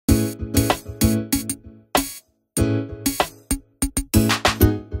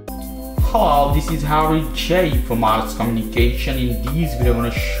Hello, this is Harry J from Communication. In this video, I'm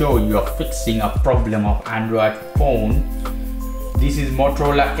going to show you fixing a problem of Android phone. This is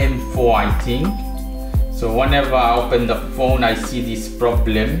Motorola M4, I think. So whenever I open the phone, I see this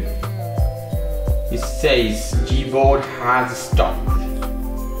problem. It says Gboard has stopped.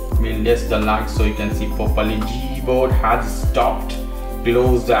 We'll test the light so you can see properly. Gboard has stopped.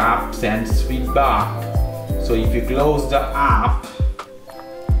 Close the apps and switch back. So if you close the app,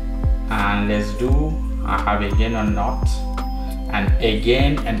 and let's do I have again or not, and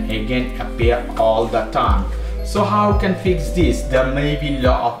again appear all the time. So how you can fix this? There may be a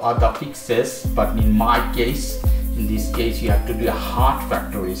lot of other fixes, but in this case you have to do a hard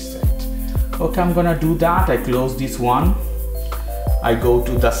factory reset. Okay, I'm gonna do that. I close this one. I go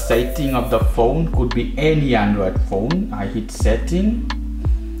to the setting of the phone, could be any Android phone. I hit setting.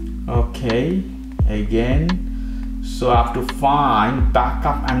 Okay, again. So I have to find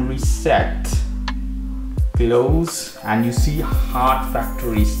backup and reset. Close, and you see hard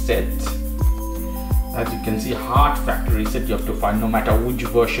factory reset. As you can see, hard factory reset, you have to find no matter which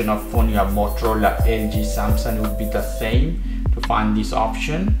version of phone you have, Motorola, LG, Samsung, it would be the same. To find this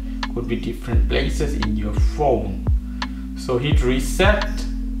option, could be different places in your phone. So hit reset,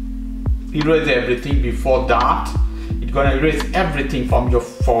 erase everything before that. It's gonna erase everything from your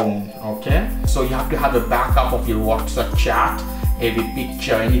phone. Okay, so you have to have a backup of your WhatsApp chat, every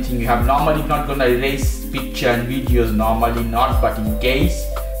picture, anything you have. Normally not gonna erase picture and videos, normally not, but in case,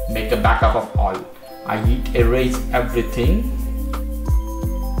 make a backup of all. I hit erase everything.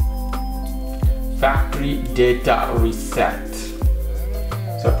 Factory data reset.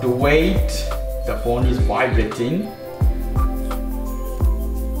 So I have to wait. The phone is vibrating.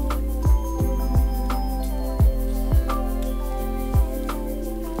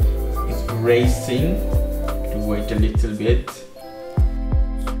 Racing, to wait a little bit,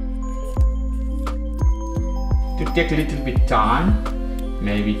 to take a little bit time,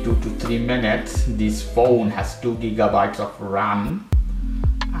 maybe 2 to 3 minutes. This phone has 2 GB of RAM,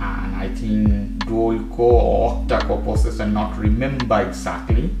 and I think dual core or octa-core processor, not remember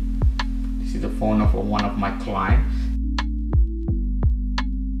exactly. This is the phone of one of my clients.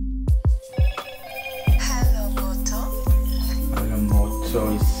 Hello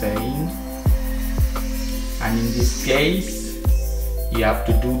Moto is saying. And in this case, you have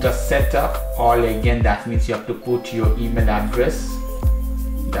to do the setup all again. That means you have to put your email address,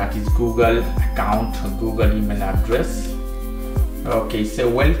 that is Google account, Google email address. Okay, so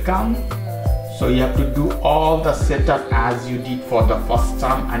welcome. So you have to do all the setup as you did for the first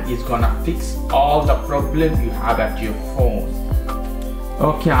time, and it's gonna fix all the problem you have at your phone.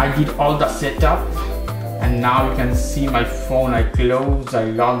 Okay, I did all the setup, and now you can see my phone. I close,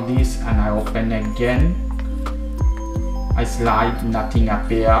 I log this, and I open again. I slide, nothing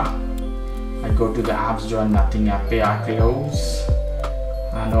appear. I go to the app store, nothing appear. I close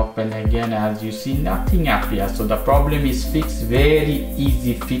and open again. As you see, nothing appears. So the problem is fixed. Very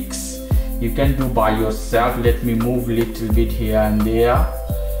easy fix. You can do by yourself. Let me move a little bit here and there.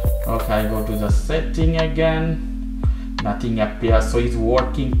 Okay, I go to the setting again. Nothing appears. So it's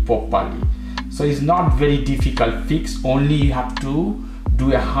working properly. So it's not very difficult fix. Only you have to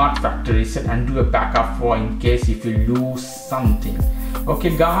do a hard factory reset and do a backup for in case if you lose something.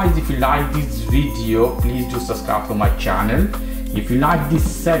 Okay guys, if you like this video, please do subscribe to my channel. If you like this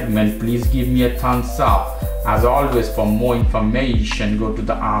segment, please give me a thumbs up. As always, for more information, go to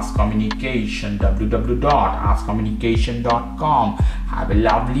the Ask Communication, www.askcommunication.com. Have a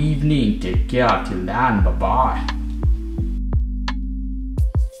lovely evening. Take care. Till then, bye bye.